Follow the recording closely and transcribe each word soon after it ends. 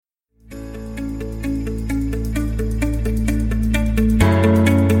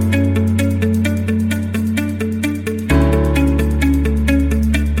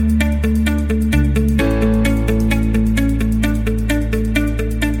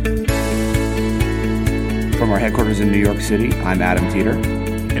headquarters in New York City, I'm Adam Teeter.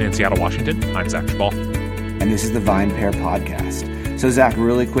 And in Seattle, Washington, I'm Zach Schball. And this is the VinePair Podcast. So, Zach,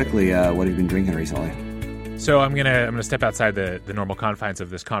 really quickly, what have you been drinking recently? So I'm gonna step outside the normal confines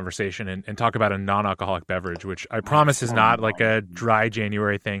of this conversation and talk about a non-alcoholic beverage, which I promise is not like a dry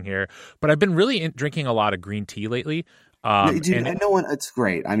January thing here. But I've been really drinking a lot of green tea lately. It's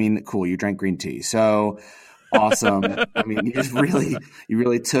great. I mean, cool. You drank green tea, so awesome. I mean, you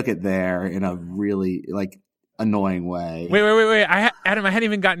really took it there in a really annoying way. Wait. Adam, I hadn't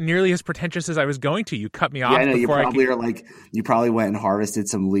even gotten nearly as pretentious as I was going to. You cut me off. Yeah, I know. You probably went and harvested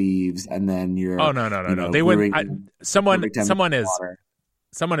some leaves, and then you're. Oh no! They went. Someone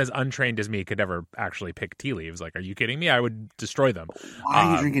as untrained as me could never actually pick tea leaves. Like, are you kidding me? I would destroy them. Why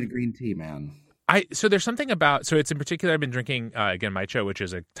are you drinking green tea, man? So there's something about, so it's in particular, I've been drinking, again, Maicho, which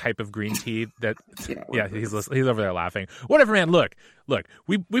is a type of green tea that, he's over there laughing. Whatever, man, look,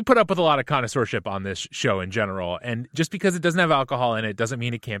 we put up with a lot of connoisseurship on this show in general, and just because it doesn't have alcohol in it doesn't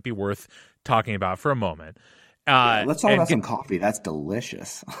mean it can't be worth talking about for a moment. Let's talk about some coffee. That's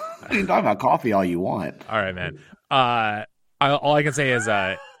delicious. You can talk about coffee all you want. All right, man. All I can say is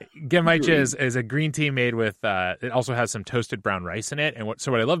Genmaicha is a green tea made with it also has some toasted brown rice in it. And what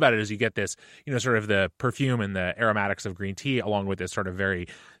I love about it is you get this, sort of the perfume and the aromatics of green tea along with this sort of very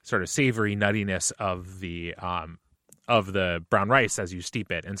sort of savory nuttiness of the brown rice as you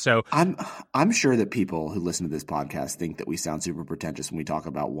steep it. And so I'm sure that people who listen to this podcast think that we sound super pretentious when we talk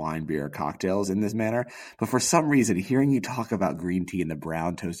about wine, beer, cocktails in this manner. But for some reason, hearing you talk about green tea and the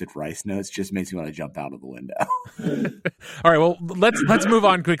brown toasted rice notes just makes me want to jump out of the window. All right, well, let's move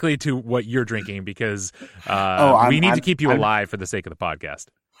on quickly to what you're drinking because we need to keep you alive for the sake of the podcast.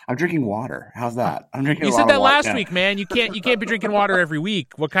 I'm drinking water. How's that? I'm drinking. You said that last week, man. You can't be drinking water every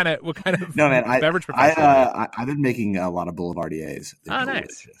week. What kind of no, man, beverage professional? I've been making a lot of Boulevardiers. Oh,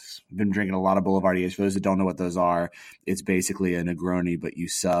 nice. I've been drinking a lot of Boulevardiers. For those that don't know what those are, it's basically a Negroni, but you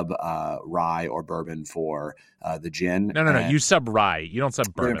sub rye or bourbon for the gin. No. You sub rye. You don't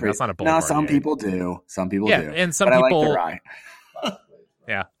sub bourbon. That's not a Boulevardier. No, some people do. Yeah, and some people. I like the rye.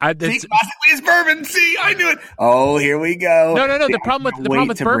 Yeah, classically it's bourbon. See, I knew it. Oh, here we go. No. The problem with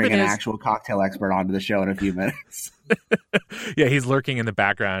bourbon bring an is actual cocktail expert onto the show in a few minutes. Yeah, he's lurking in the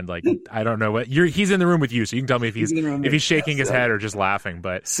background. Like, I don't know what he's in the room with you, so you can tell me if he's shaking his head or just laughing.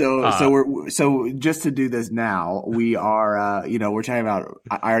 But so just to do this now, we are we're talking about.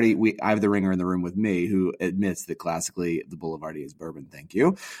 I have the ringer in the room with me who admits that classically the Boulevardier is bourbon. Thank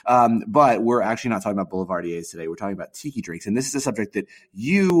you. But we're actually not talking about Boulevardiers today. We're talking about tiki drinks, and this is a subject that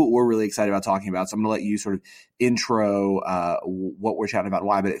you were really excited about talking about. So I'm going to let you sort of intro what we're chatting about and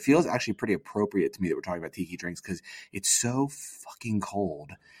why. But it feels actually pretty appropriate to me that we're talking about tiki drinks because it's so fucking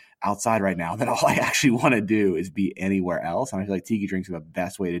cold outside right now that all I actually want to do is be anywhere else. And I feel like tiki drinks are the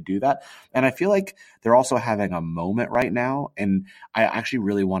best way to do that. And I feel like they're also having a moment right now. And I actually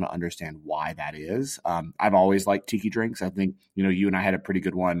really want to understand why that is. I've always liked tiki drinks. I think, you and I had a pretty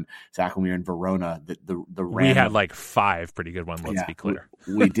good one, Zach, when we were in Verona. We had like 5 pretty good ones, let's be clear.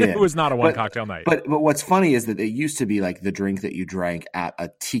 We did. It was not a one cocktail night. But what's funny is that it used to be like the drink that you drank at a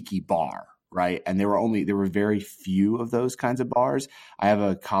tiki bar. Right. And there were very few of those kinds of bars. I have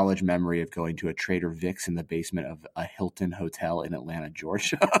a college memory of going to a Trader Vic's in the basement of a Hilton hotel in Atlanta,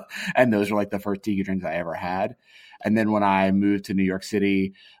 Georgia. And those were like the first tiki drinks I ever had. And then when I moved to New York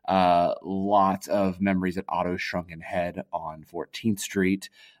City, lots of memories at Otto's Shrunken Head on 14th Street.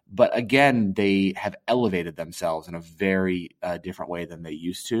 But again, they have elevated themselves in a very different way than they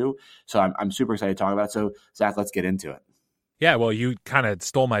used to. So I'm super excited to talk about it. So Zach, let's get into it. Yeah, well, you kind of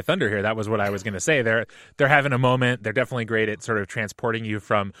stole my thunder here. That was what I was going to say. They're having a moment. They're definitely great at sort of transporting you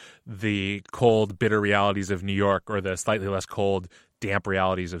from the cold, bitter realities of New York or the slightly less cold, damp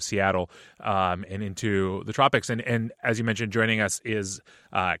realities of Seattle and into the tropics. And as you mentioned, joining us is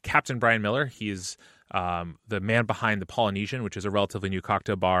Captain Brian Miller. He's the man behind the Polynesian, which is a relatively new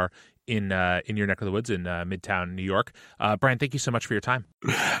cocktail bar in your neck of the woods in Midtown, New York. Brian, thank you so much for your time.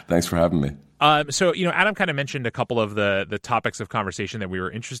 Thanks for having me. So, Adam kind of mentioned a couple of the topics of conversation that we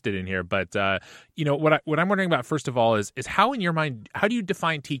were interested in here. But, what I'm wondering about, first of all, is how, in your mind, how do you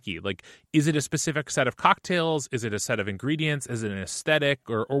define tiki? Like, is it a specific set of cocktails? Is it a set of ingredients? Is it an aesthetic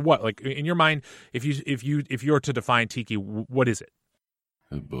or what? Like, in your mind, if you're to define tiki, what is it?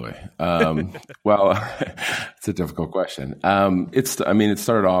 Oh boy. Well, it's a difficult question. It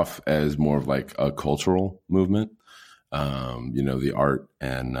started off as more of like a cultural movement, the art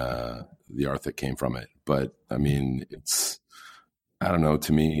and the art that came from it. But I mean, I don't know,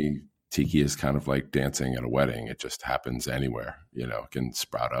 to me, tiki is kind of like dancing at a wedding. It just happens anywhere, it can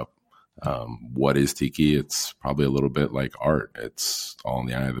sprout up. What is tiki? It's probably a little bit like art. It's all in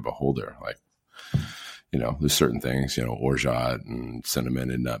the eye of the beholder. Like, there's certain things, orgeat and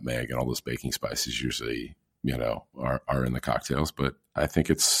cinnamon and nutmeg and all those baking spices usually, are in the cocktails. But I think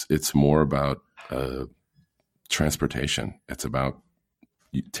it's more about transportation. It's about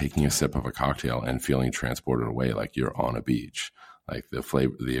taking a sip of a cocktail and feeling transported away like you're on a beach. Like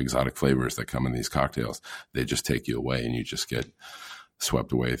the exotic flavors that come in these cocktails, they just take you away and you just get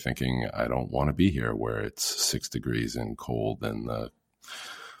swept away thinking, I don't want to be here where it's 6 degrees and cold and the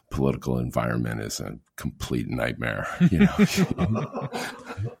political environment is a complete nightmare.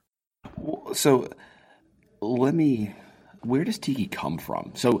 So where does tiki come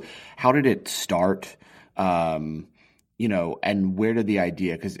from? So how did it start? And where did the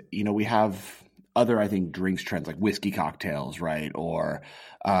idea, because, we have other, I think, drinks trends like whiskey cocktails, right? Or,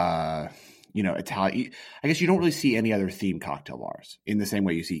 Italian. I guess you don't really see any other themed cocktail bars in the same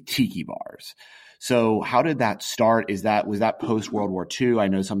way you see tiki bars. So how did that start? Was that post World War II? I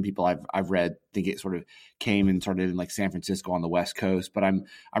know some people I've read think it sort of came and started in like San Francisco on the West Coast, but I'm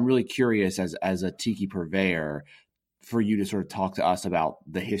really curious as a tiki purveyor for you to sort of talk to us about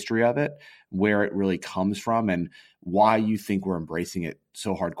the history of it, where it really comes from, and why you think we're embracing it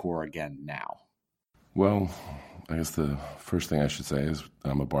so hardcore again now. Well, I guess the first thing I should say is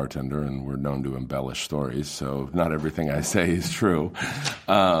I'm a bartender and we're known to embellish stories. So not everything I say is true.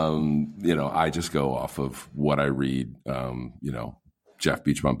 I just go off of what I read. Jeff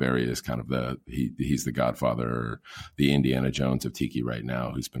Beachbum Berry is kind of he's the godfather, or the Indiana Jones of tiki right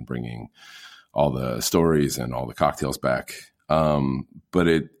now, who's been bringing all the stories and all the cocktails back. But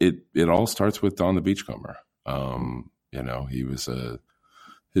it all starts with Don the Beachcomber.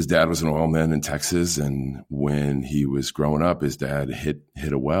 His dad was an oilman in Texas, and when he was growing up, his dad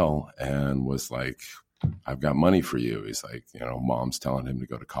hit a well and was like, I've got money for you. He's like, mom's telling him to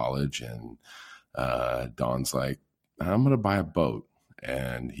go to college, and Don's like, I'm going to buy a boat.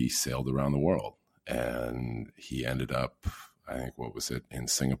 And he sailed around the world, and he ended up, I think, in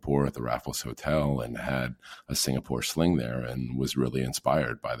Singapore at the Raffles Hotel, and had a Singapore sling there and was really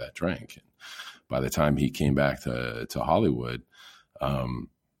inspired by that drink. And by the time he came back to Hollywood,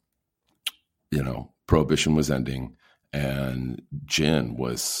 Prohibition was ending and gin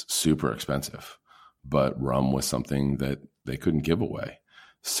was super expensive, but rum was something that they couldn't give away.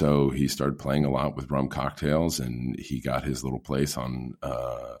 So he started playing a lot with rum cocktails, and he got his little place on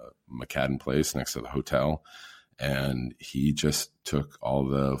McCadden Place next to the hotel. And he just took all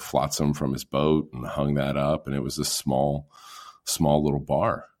the flotsam from his boat and hung that up. And it was a small little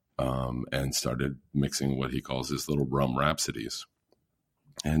bar, and started mixing what he calls his little rum rhapsodies.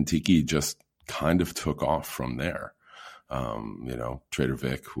 And tiki just kind of took off from there. Trader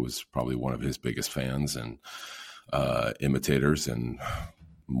Vic was probably one of his biggest fans and imitators, and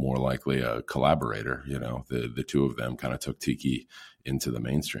more likely a collaborator. The two of them kind of took tiki into the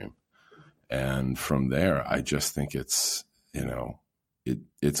mainstream. And from there, I just think it's, it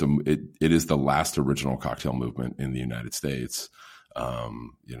is the last original cocktail movement in the United States.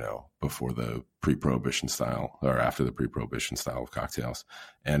 Before the pre-prohibition style, or after the pre-prohibition style of cocktails.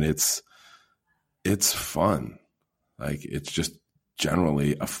 And it's fun. Like, it's just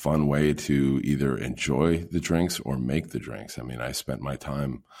generally a fun way to either enjoy the drinks or make the drinks. I mean, I spent my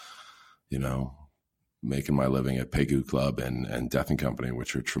time, making my living at Pegu Club and Death and Company,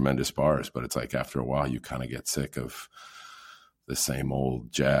 which are tremendous bars, but it's like after a while you kind of get sick of the same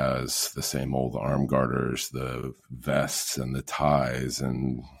old jazz, the same old arm garters, the vests and the ties.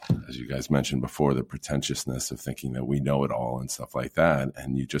 And as you guys mentioned before, the pretentiousness of thinking that we know it all and stuff like that.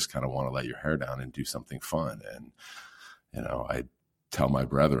 And you just kind of want to let your hair down and do something fun. And, I tell my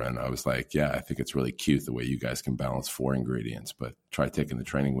brethren, I was like, yeah, I think it's really cute the way you guys can balance 4 ingredients, but try taking the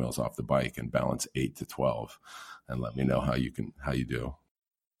training wheels off the bike and balance 8 to 12 and let me know how you do.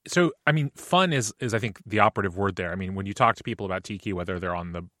 So, I mean, fun is I think the operative word there. I mean, when you talk to people about tiki, whether they're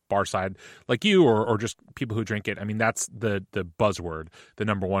on the bar side like you or just people who drink it, I mean, that's the buzzword, the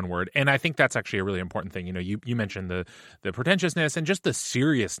number one word. And I think that's actually a really important thing. You mentioned the pretentiousness and just the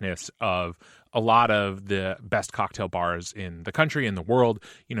seriousness of a lot of the best cocktail bars in the country, in the world.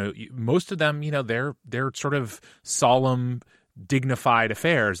 Most of them, they're sort of solemn, dignified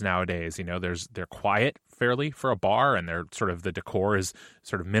affairs nowadays. They're quiet fairly for a bar, and they're sort of, the decor is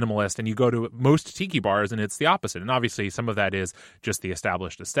sort of minimalist, and you go to most tiki bars and it's the opposite. And obviously some of that is just the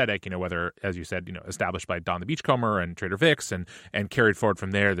established aesthetic, whether, as you said, established by Don the Beachcomber and Trader Vic's and carried forward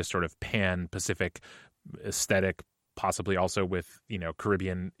from there, this sort of pan-Pacific aesthetic, possibly also with,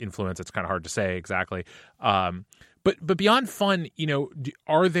 Caribbean influence. It's kind of hard to say exactly. But beyond fun,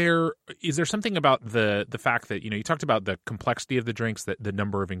 is there something about the fact that, you talked about the complexity of the drinks, that the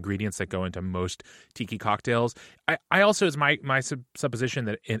number of ingredients that go into most tiki cocktails. I also, is my supposition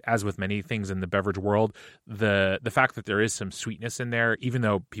that as with many things in the beverage world, the fact that there is some sweetness in there, even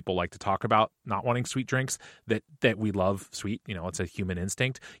though people like to talk about not wanting sweet drinks, that we love sweet, it's a human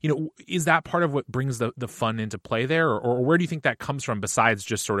instinct. Is that part of what brings the fun into play there, or where do you think that comes from besides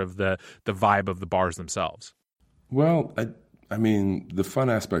just sort of the vibe of the bars themselves? Well, I mean, the fun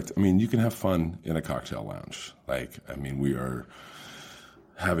aspect, you can have fun in a cocktail lounge. We are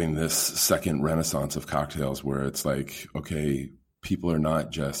having this second renaissance of cocktails where it's like, okay, people are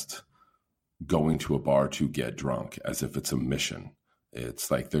not just going to a bar to get drunk as if it's a mission. It's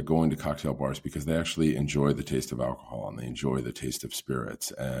like they're going to cocktail bars because they actually enjoy the taste of alcohol and they enjoy the taste of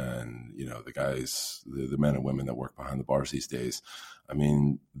spirits. And, the guys, the men and women that work behind the bars these days,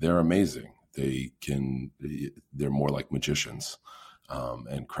 they're amazing. They're more like magicians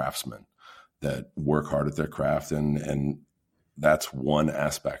and craftsmen that work hard at their craft. And that's one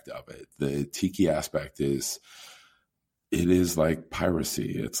aspect of it. The tiki aspect it is like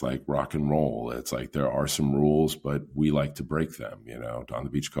piracy. It's like rock and roll. It's like there are some rules, but we like to break them. Don the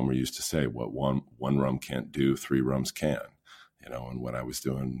Beachcomber used to say, what one rum can't do, 3 rums can. And when I was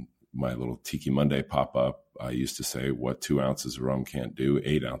doing my little Tiki Monday pop-up, I used to say, what 2 ounces of rum can't do,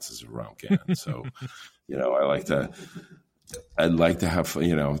 8 ounces of rum can. So, I'd like to have,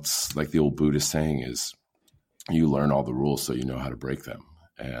 it's like the old Buddhist saying is, you learn all the rules so you know how to break them.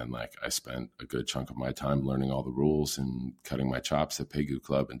 And I spent a good chunk of my time learning all the rules and cutting my chops at Pegu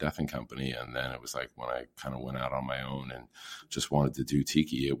Club and Death and Company. And then it was like when I kind of went out on my own and just wanted to do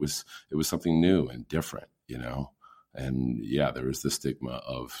tiki, it was something new and different, And yeah, there is the stigma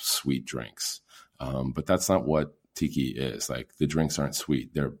of sweet drinks. But that's not what tiki is. The drinks aren't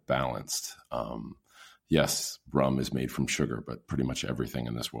sweet. They're balanced. Yes, rum is made from sugar, but pretty much everything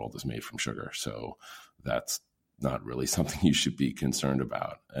in this world is made from sugar. So that's not really something you should be concerned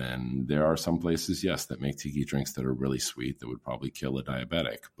about. And there are some places, yes, that make tiki drinks that are really sweet that would probably kill a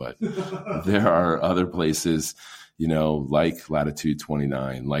diabetic. But there are other places, like Latitude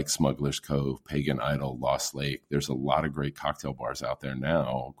 29, like Smuggler's Cove, Pagan Idol, Lost Lake. There's a lot of great cocktail bars out there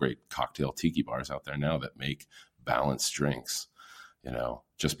now, great cocktail tiki bars out there now that make balanced drinks.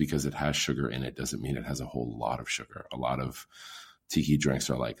 Just because it has sugar in it doesn't mean it has a whole lot of sugar. A lot of tiki drinks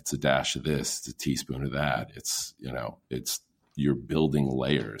are like, it's a dash of this, it's a teaspoon of that. It's, you're building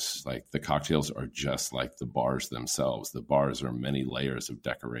layers. The cocktails are just like the bars themselves. The bars are many layers of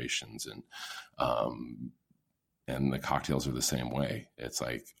decorations and the cocktails are the same way. It's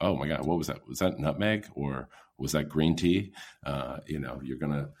like, oh my God, what was that? Was that nutmeg or was that green tea? You're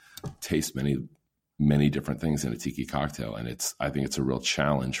going to taste many different things in a tiki cocktail. And I think it's a real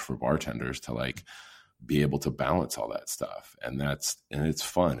challenge for bartenders to be able to balance all that stuff. And it's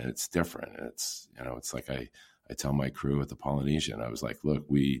fun and it's different. And it's like I tell my crew at the Polynesian, I was like, look,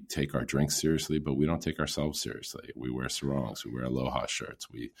 we take our drinks seriously, but we don't take ourselves seriously. We wear sarongs, we wear aloha shirts,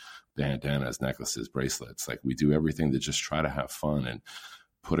 we bandanas, necklaces, bracelets. We do everything to just try to have fun and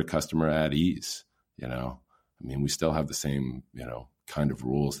put a customer at ease. We still have the same, kind of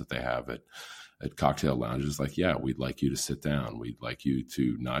rules that they have at cocktail lounges. Yeah, we'd like you to sit down. We'd like you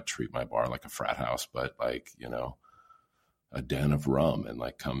to not treat my bar like a frat house, but a den of rum and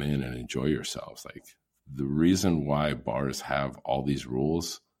come in and enjoy yourselves. The reason why bars have all these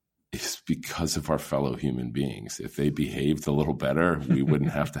rules is because of our fellow human beings. If they behaved a little better, we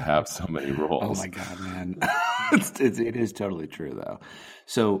wouldn't have to have so many rules. Oh my God, man. It is totally true though.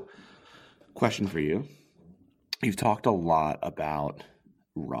 So question for you. You've talked a lot about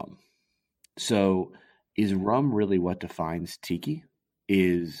rum. So is rum really what defines tiki?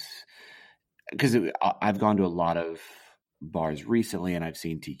 Because I've gone to a lot of bars recently and I've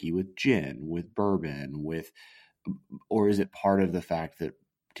seen tiki with gin, with bourbon, or is it part of the fact that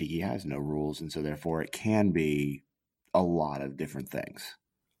tiki has no rules and so therefore it can be a lot of different things?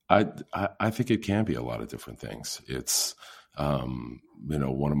 I think it can be a lot of different things. It's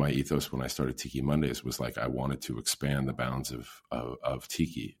one of my ethos when I started Tiki Mondays was I wanted to expand the bounds of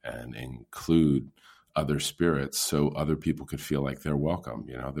tiki and include other spirits so other people could feel like they're welcome.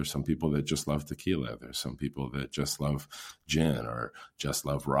 There's some people that just love tequila. There's some people that just love gin or just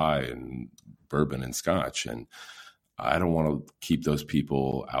love rye and bourbon and scotch. And I don't want to keep those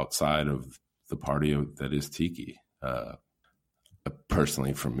people outside of the party that is tiki.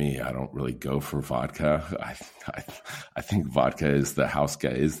 Personally, for me, I don't really go for vodka. I think vodka is the house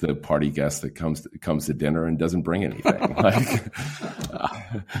guy, is the party guest that comes to dinner and doesn't bring anything.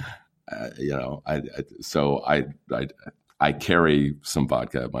 I carry some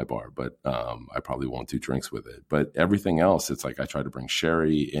vodka at my bar, but I probably won't do drinks with it. But everything else, it's like I try to bring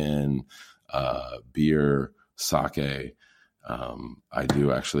sherry in, beer, sake. I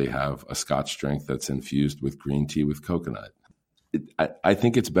do actually have a Scotch drink that's infused with green tea with coconut. I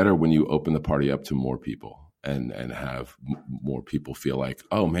think it's better when you open the party up to more people and have more people feel like,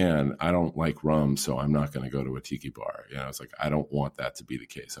 oh man, I don't like rum, so I'm not going to go to a tiki bar. It's like, I don't want that to be the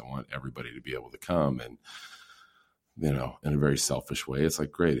case. I want everybody to be able to come and, in a very selfish way, it's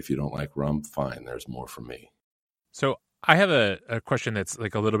like, great, if you don't like rum, fine, there's more for me. So I have a question that's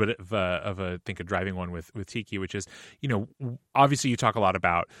like a little bit of I think a driving one with tiki, which is, obviously you talk a lot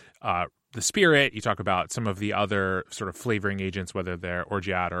about the spirit, you talk about some of the other sort of flavoring agents, whether they're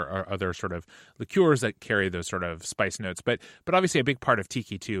orgeat or other sort of liqueurs that carry those sort of spice notes. But obviously a big part of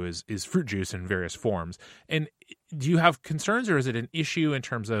tiki too is fruit juice in various forms. And do you have concerns, or is it an issue in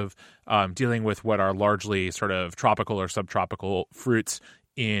terms of dealing with what are largely sort of tropical or subtropical fruits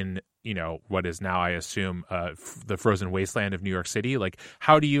in, what is now, I assume, the frozen wasteland of New York City? Like,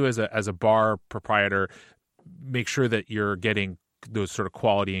 how do you as a bar proprietor make sure that you're getting those sort of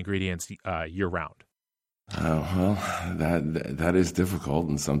quality ingredients year round? Well, that is difficult,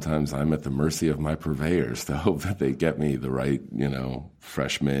 and sometimes I'm at the mercy of my purveyors to hope that they get me the right,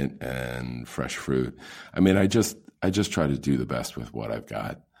 fresh mint and fresh fruit. I mean, I just try to do the best with what I've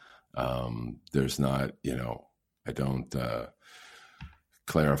got. There's not, I don't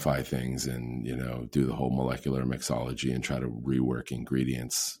clarify things and, do the whole molecular mixology and try to rework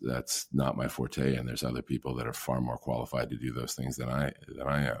ingredients. That's not my forte. And there's other people that are far more qualified to do those things than I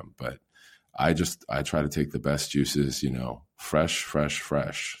am. But I try to take the best juices, fresh,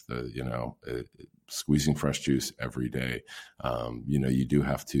 squeezing fresh juice every day. You do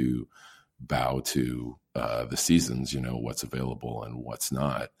have to bow to the seasons, what's available and what's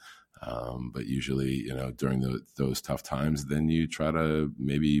not. But usually, during those tough times, then you try to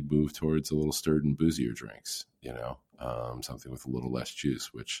maybe move towards a little stirred and boozier drinks, something with a little less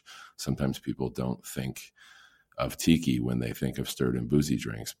juice, which sometimes people don't think of tiki when they think of stirred and boozy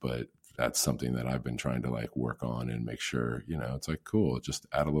drinks. But that's something that I've been trying to work on and make sure, it's like, cool, just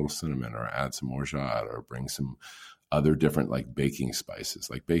add a little cinnamon or add some orgeat or bring some other different baking spices.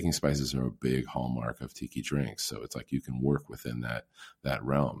 Baking spices are a big hallmark of tiki drinks. So it's like you can work within that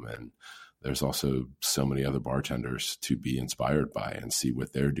realm. And there's also so many other bartenders to be inspired by and see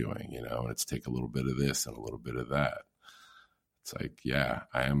what they're doing, and it's take a little bit of this and a little bit of that. It's like, yeah,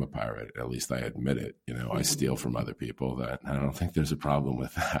 I am a pirate. At least I admit it. I steal from other people. That I don't think there's a problem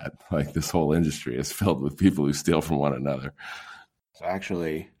with that. This whole industry is filled with people who steal from one another. So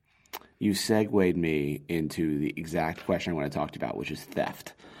actually, you segued me into the exact question I want to talk about, which is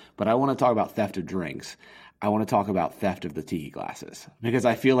theft. But I want to talk about theft of drinks. I want to talk about theft of the tiki glasses, because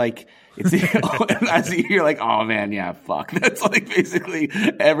I feel like it's I see you're like, oh man, yeah, fuck. That's basically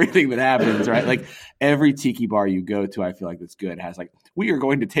everything that happens, right? Every tiki bar you go to, I feel like that's good has we are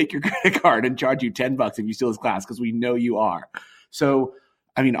going to take your credit card and charge you $10 if you steal this glass because we know you are. So,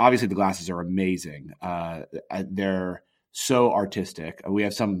 I mean, obviously the glasses are amazing. They're so artistic. We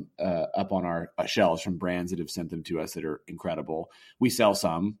have some up on our shelves from brands that have sent them to us that are incredible. We sell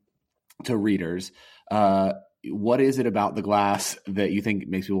some to readers. What is it about the glass that you think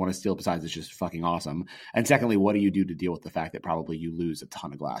makes people want to steal besides it's just fucking awesome? And secondly, what do you do to deal with the fact that probably you lose a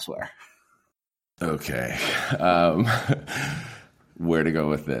ton of glassware? Okay. Where to go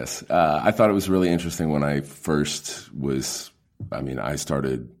with this? I thought it was really interesting when I first I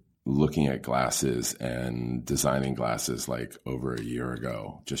started looking at glasses and designing glasses over a year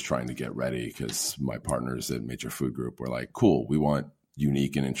ago, just trying to get ready because my partners at Major Food Group were like, cool, we want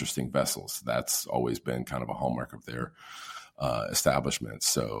unique and interesting vessels. That's always been kind of a hallmark of their establishment.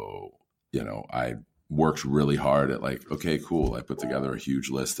 So, I worked really hard at okay, cool. I put together a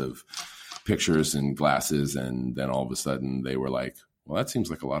huge list of pictures and glasses. And then all of a sudden they were like, well, that seems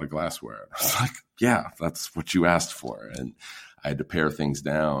like a lot of glassware. I was like, yeah, that's what you asked for. And I had to pare things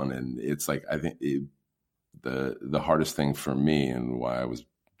down. And it's I think the hardest thing for me and why I was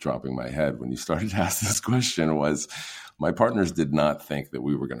dropping my head when you started to ask this question was my partners did not think that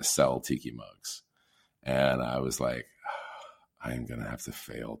we were going to sell tiki mugs. And I was like, I am going to have to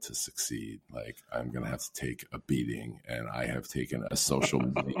fail to succeed. I'm going to have to take a beating. And I have taken a social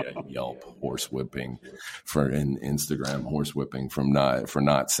media Yelp horse whipping for an Instagram horse whipping for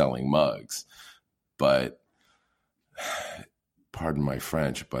not selling mugs. But pardon my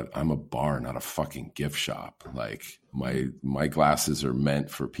French, but I'm a bar, not a fucking gift shop. My glasses are meant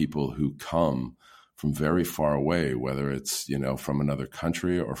for people who come from very far away, whether it's, from another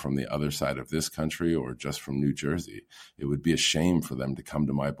country or from the other side of this country or just from New Jersey. It would be a shame for them to come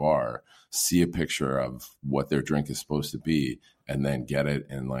to my bar, see a picture of what their drink is supposed to be, and then get it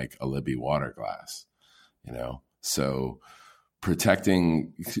in like a Libby water glass, So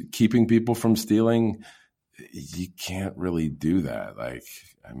keeping people from stealing, you can't really do that.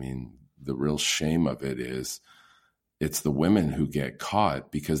 The real shame of it is it's the women who get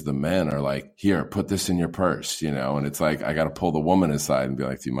caught because the men are like, here, put this in your purse, and it's like, I got to pull the woman aside and be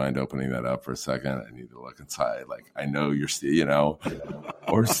like, do you mind opening that up for a second? I need to look inside. Like, I know you're still,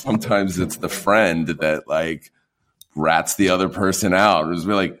 or sometimes it's the friend that like rats the other person out. It was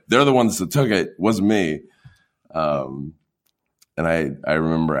like, they're the ones that took it. It wasn't me. And I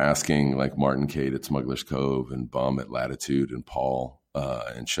remember asking like Martin Cate at Smuggler's Cove and Bum at Latitude and Paul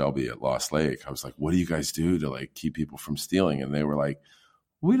and Shelby at Lost Lake. I was like, what do you guys do to like keep people from stealing? And they were like,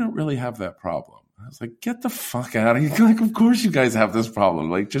 we don't really have that problem. I was like, get the fuck out of here. Like, of course you guys have this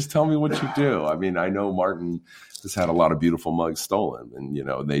problem. Like, just tell me what you do. I mean, I know Martin has had a lot of beautiful mugs stolen and,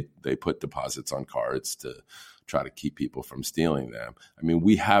 they put deposits on cards to try to keep people from stealing them. I mean,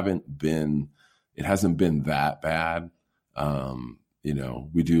 it hasn't been that bad.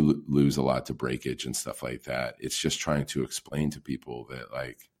 We do lose a lot to breakage and stuff like that. It's just trying to explain to people that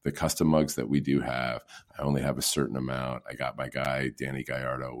like the custom mugs that we do have, I only have a certain amount. I got my guy, Danny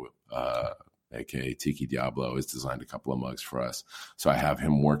Gallardo, aka Tiki Diablo, has designed a couple of mugs for us. So I have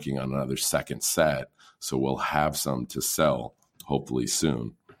him working on another second set. So we'll have some to sell hopefully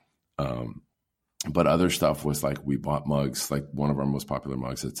soon. But other stuff was like, we bought mugs, like one of our most popular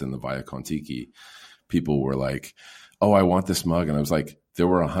mugs that's in the Via Con Tiki. People were like, oh, I want this mug. And I was like, there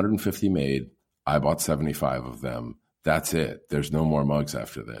were 150 made. I bought 75 of them. That's it. There's no more mugs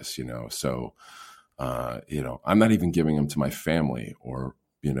after this, So, I'm not even giving them to my family or,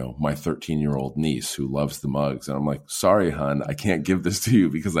 my 13-year-old niece who loves the mugs. And I'm like, sorry, hon, I can't give this to you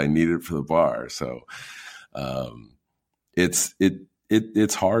because I need it for the bar. So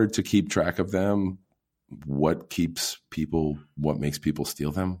it's hard to keep track of them. What makes people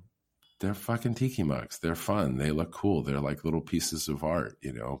steal them? They're fucking tiki mugs. They're fun. They look cool. They're like little pieces of art,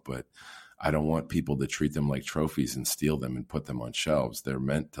 but I don't want people to treat them like trophies and steal them and put them on shelves. They're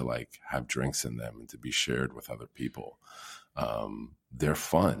meant to like have drinks in them and to be shared with other people. They're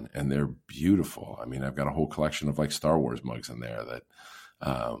fun and they're beautiful. I mean, I've got a whole collection of like Star Wars mugs in there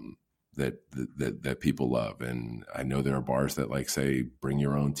that people love. And I know there are bars that like say, bring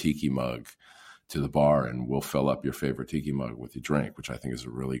your own tiki mug to the bar and we'll fill up your favorite tiki mug with your drink, which I think is a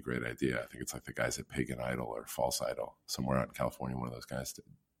really great idea. I think it's like the guys at Pagan Idol or False Idol, somewhere out in California. One of those guys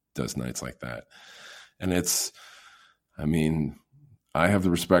does nights like that. And I have the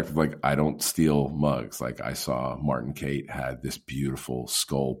respect of like, I don't steal mugs. Like I saw Martin Cate had this beautiful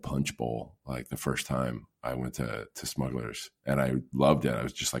skull punch bowl, like the first time I went to Smugglers and I loved it. I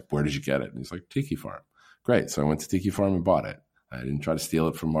was just like, where did you get it? And he's like, Tiki Farm. Great. So I went to Tiki Farm and bought it. I didn't try to steal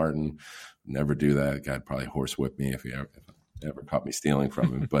it from Martin. Never do that. The guy'd probably horsewhip me if he ever caught me stealing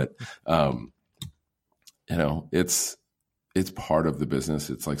from him. But, it's part of the business.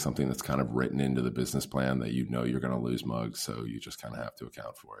 It's like something that's kind of written into the business plan that you're going to lose mugs. So you just kind of have to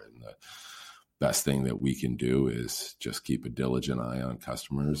account for it. And the best thing that we can do is just keep a diligent eye on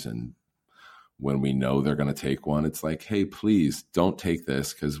customers. And when we know they're going to take one, it's like, hey, please don't take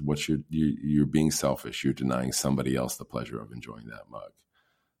this because you're being selfish. You're denying somebody else the pleasure of enjoying that mug.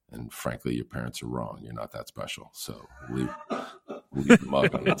 And frankly, your parents are wrong. You're not that special. So leave the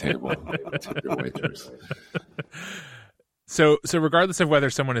mug on the table and tip your waitress. So regardless of whether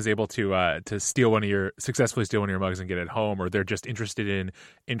someone is able to successfully steal one of your mugs and get it home, or they're just interested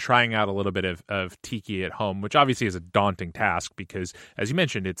in trying out a little bit of tiki at home, which obviously is a daunting task because, as you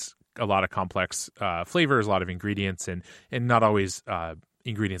mentioned, it's a lot of complex flavors, a lot of ingredients, and not always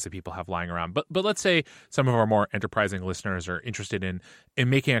ingredients that people have lying around. But let's say some of our more enterprising listeners are interested in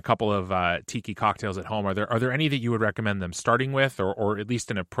making a couple of tiki cocktails at home. Are there any that you would recommend them starting with, or at least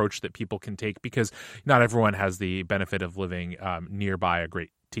an approach that people can take? Because not everyone has the benefit of living nearby a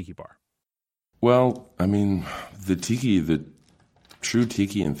great tiki bar. Well, I mean, the true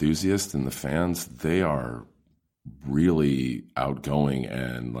tiki enthusiasts and the fans, they are really outgoing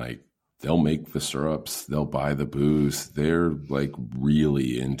and like, they'll make the syrups, they'll buy the booze. They're like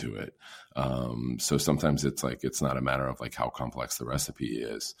really into it. So sometimes it's like, it's not a matter of like how complex the recipe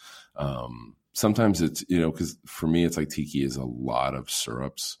is. Sometimes it's, cause for me, it's like tiki is a lot of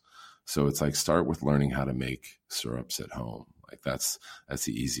syrups. So it's like, start with learning how to make syrups at home. Like that's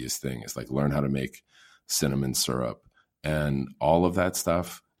the easiest thing. It's like, learn how to make cinnamon syrup and all of that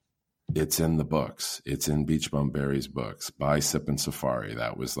stuff. It's in the books. It's in Beach Bum Berry's books. By Sippin' Safari.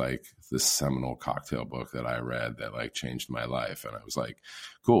 That was like this seminal cocktail book that I read that like changed my life. And I was like,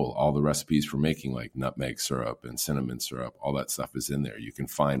 cool. All the recipes for making like nutmeg syrup and cinnamon syrup, all that stuff is in there. You can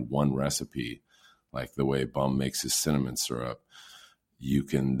find one recipe, like the way Bum makes his cinnamon syrup. You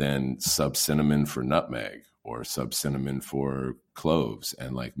can then sub cinnamon for nutmeg or sub cinnamon for cloves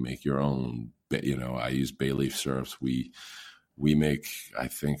and like make your own. You know, I use bay leaf syrups. We make, I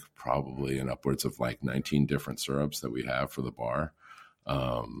think, probably in upwards of like 19 different syrups that we have for the bar.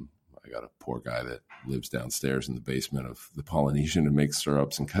 I got a poor guy that lives downstairs in the basement of the Polynesian and makes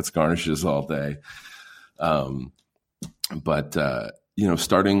syrups and cuts garnishes all day. But you know,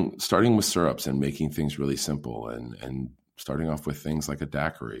 starting with syrups and making things really simple and starting off with things like a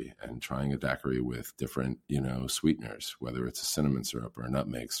daiquiri and trying a daiquiri with different, you know, sweeteners, whether it's a cinnamon syrup or a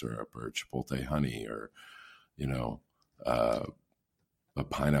nutmeg syrup or chipotle honey or, you know, a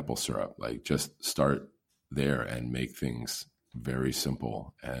pineapple syrup. Like just start there and make things very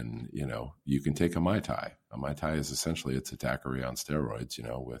simple. And, you know, you can take a Mai Tai. A Mai Tai is essentially, it's a daiquiri on steroids, you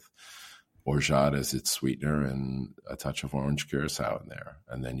know, with orgeat as its sweetener and a touch of orange curacao in there.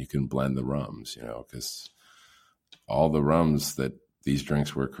 And then you can blend the rums, you know, because all the rums that these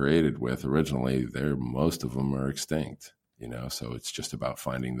drinks were created with originally, most of them are extinct, you know, so it's just about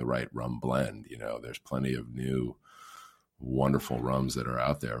finding the right rum blend. You know, there's plenty of new wonderful rums that are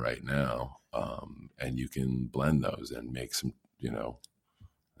out there right now. And you can blend those and make some, you know,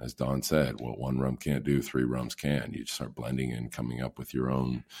 as Don said, what one rum can't do, three rums can. You just start blending and coming up with your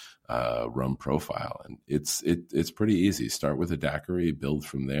own rum profile. And it's pretty easy. Start with a daiquiri, build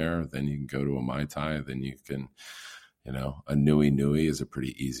from there. Then you can go to a Mai Tai. Then you can, you know, a Nui Nui is a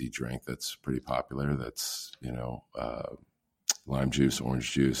pretty easy drink that's pretty popular. That's, you know, lime juice,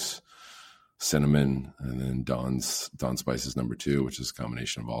 orange juice, cinnamon, and then Don's Spices No. 2, which is a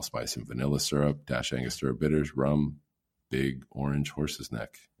combination of allspice and vanilla syrup, dash Angostura bitters, rum, big orange horse's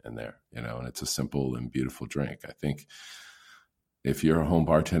neck in there, you know, and it's a simple and beautiful drink. I think if you're a home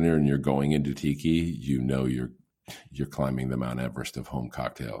bartender and you're going into tiki, you know you're climbing the Mount Everest of home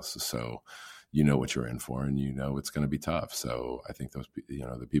cocktails. So you know what you're in for, and you know it's going to be tough. So I think those, you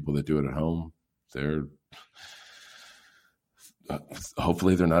know, the people that do it at home, they're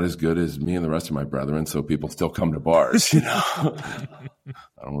hopefully they're not as good as me and the rest of my brethren. So people still come to bars, you know.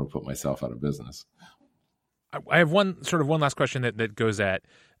 I don't want to put myself out of business. I have one last question that goes at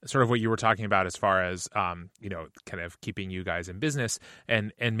sort of what you were talking about as far as, you know, kind of keeping you guys in business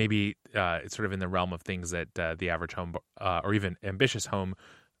and maybe it's sort of in the realm of things that the average home or even ambitious home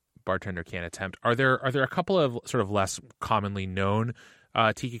bartender can't attempt. Are there a couple of sort of less commonly known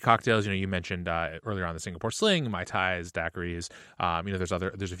tiki cocktails? You know, you mentioned earlier on the Singapore Sling, Mai Tais, daiquiris. You know,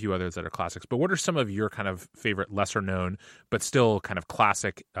 there's a few others that are classics. But what are some of your kind of favorite, lesser known, but still kind of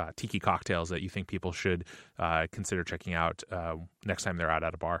classic tiki cocktails that you think people should consider checking out next time they're out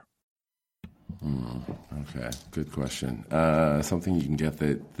at a bar? Okay, good question. Something you can get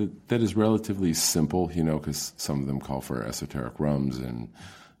that is relatively simple, you know, because some of them call for esoteric rums and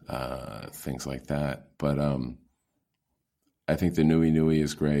things like that. But I think the Nui Nui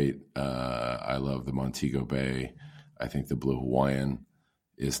is great. I love the Montego Bay. I think the Blue Hawaiian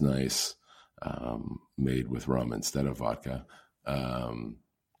is nice, made with rum instead of vodka.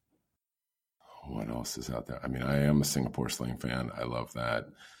 What else is out there? I mean, I am a Singapore Sling fan. I love that.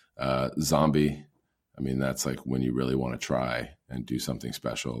 Zombie. I mean, that's like when you really want to try and do something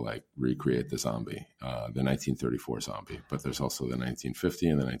special, like recreate the zombie, the 1934 zombie. But there's also the 1950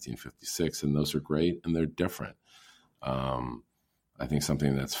 and the 1956, and those are great and they're different. I think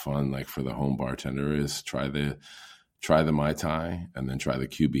something that's fun, like for the home bartender, is try the Mai Tai and then try the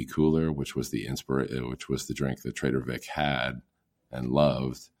QB Cooler, which was the drink that Trader Vic had and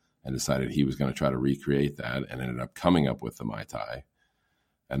loved and decided he was going to try to recreate that and ended up coming up with the Mai Tai.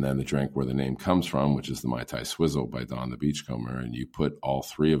 And then the drink where the name comes from, which is the Mai Tai Swizzle by Don the Beachcomber. And you put all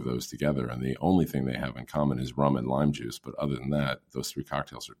three of those together, and the only thing they have in common is rum and lime juice. But other than that, those three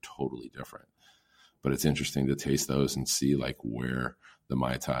cocktails are totally different. But it's interesting to taste those and see like where the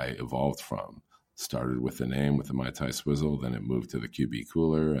Mai Tai evolved from. Started with the name, with the Mai Tai Swizzle, then it moved to the QB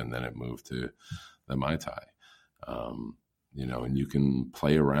Cooler, and then it moved to the Mai Tai. You know, and you can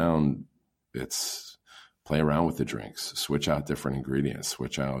play around. Play around with the drinks, switch out different ingredients,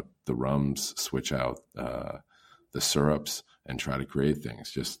 switch out the rums, switch out the syrups, and try to create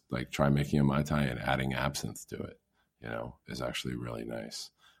things. Just like try making a Mai Tai and adding absinthe to it, you know, is actually really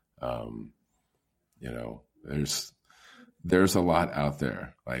nice. You know, there's a lot out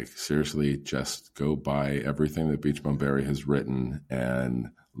there. Like seriously, just go buy everything that Beach Bum Berry has written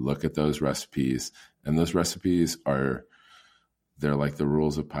and look at those recipes. And those recipes they're like the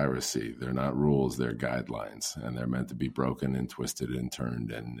rules of piracy. They're not rules, they're guidelines, and they're meant to be broken and twisted and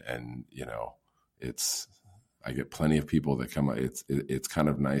turned. And you know, I get plenty of people that come. It's kind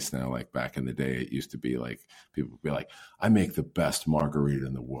of nice now. Like back in the day, it used to be like people would be like, "I make the best margarita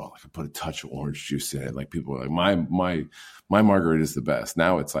in the world. I can put a touch of orange juice in it." Like people are like, "My margarita is the best."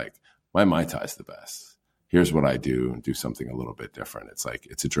 Now it's like, "My Mai Tai is the best. Here's what I do, and do something a little bit different." It's like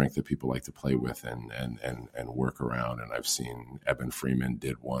it's a drink that people like to play with and work around. And I've seen Eben Freeman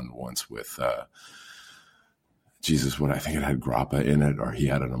did one once with what I think it had grappa in it, or he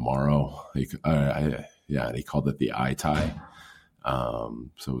had an Amaro. And he called it the Ai Tai.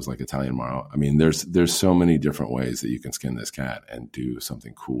 So it was like Italian Amaro. I mean, there's so many different ways that you can skin this cat and do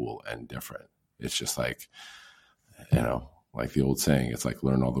something cool and different. It's just like, you know, like the old saying, it's like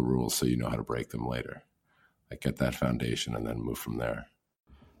learn all the rules so you know how to break them later. Like get that foundation and then move from there.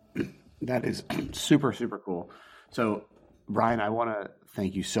 That is super, super cool. So, Brian, I want to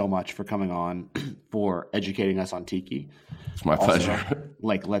thank you so much for coming on, for educating us on tiki. It's my pleasure.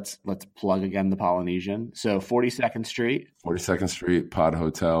 Like, let's plug again the Polynesian. So 42nd Street. 42nd Street, Pod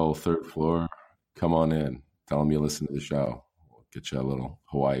Hotel, 3rd floor. Come on in. Tell them you listen to the show. We'll get you a little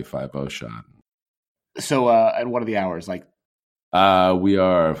Hawaii 5-0 shot. So, and what are the hours? Like, we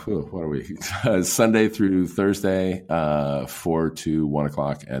are, what are we? Sunday through Thursday, 4 to 1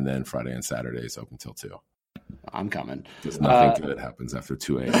 o'clock, and then Friday and Saturdays open till 2. I'm coming. There's nothing good happens after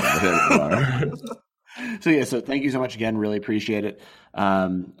 2 a.m. So thank you so much again. Really appreciate it.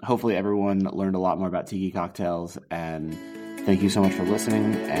 Hopefully everyone learned a lot more about tiki cocktails, and thank you so much for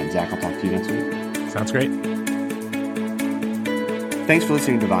listening. And Zach, I'll talk to you next week. Sounds great. Thanks for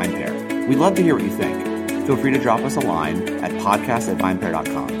listening to VinePair. We'd love to hear what you think. Feel free to drop us a line at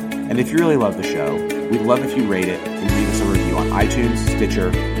podcast@vinepair.com. And if you really love the show, we'd love if you rate it and leave us a review on iTunes, Stitcher,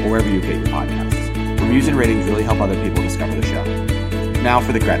 or wherever you get your podcasts. Reviews and ratings really help other people discover the show. Now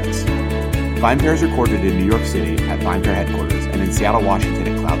for the credits. VinePair is recorded in New York City at VinePair headquarters and in Seattle, Washington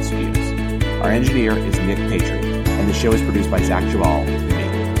at Cloud Studios. Our engineer is Nick Patry, and the show is produced by Zach Jawal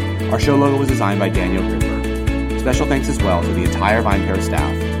and me. Our show logo was designed by Daniel Grimberg. Special thanks as well to the entire VinePair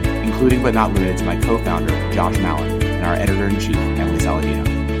staff, including but not limited to my co-founder, Josh Mallon, and our editor-in-chief, Emily Saladino.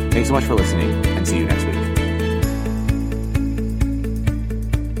 Thanks so much for listening, and see you next week.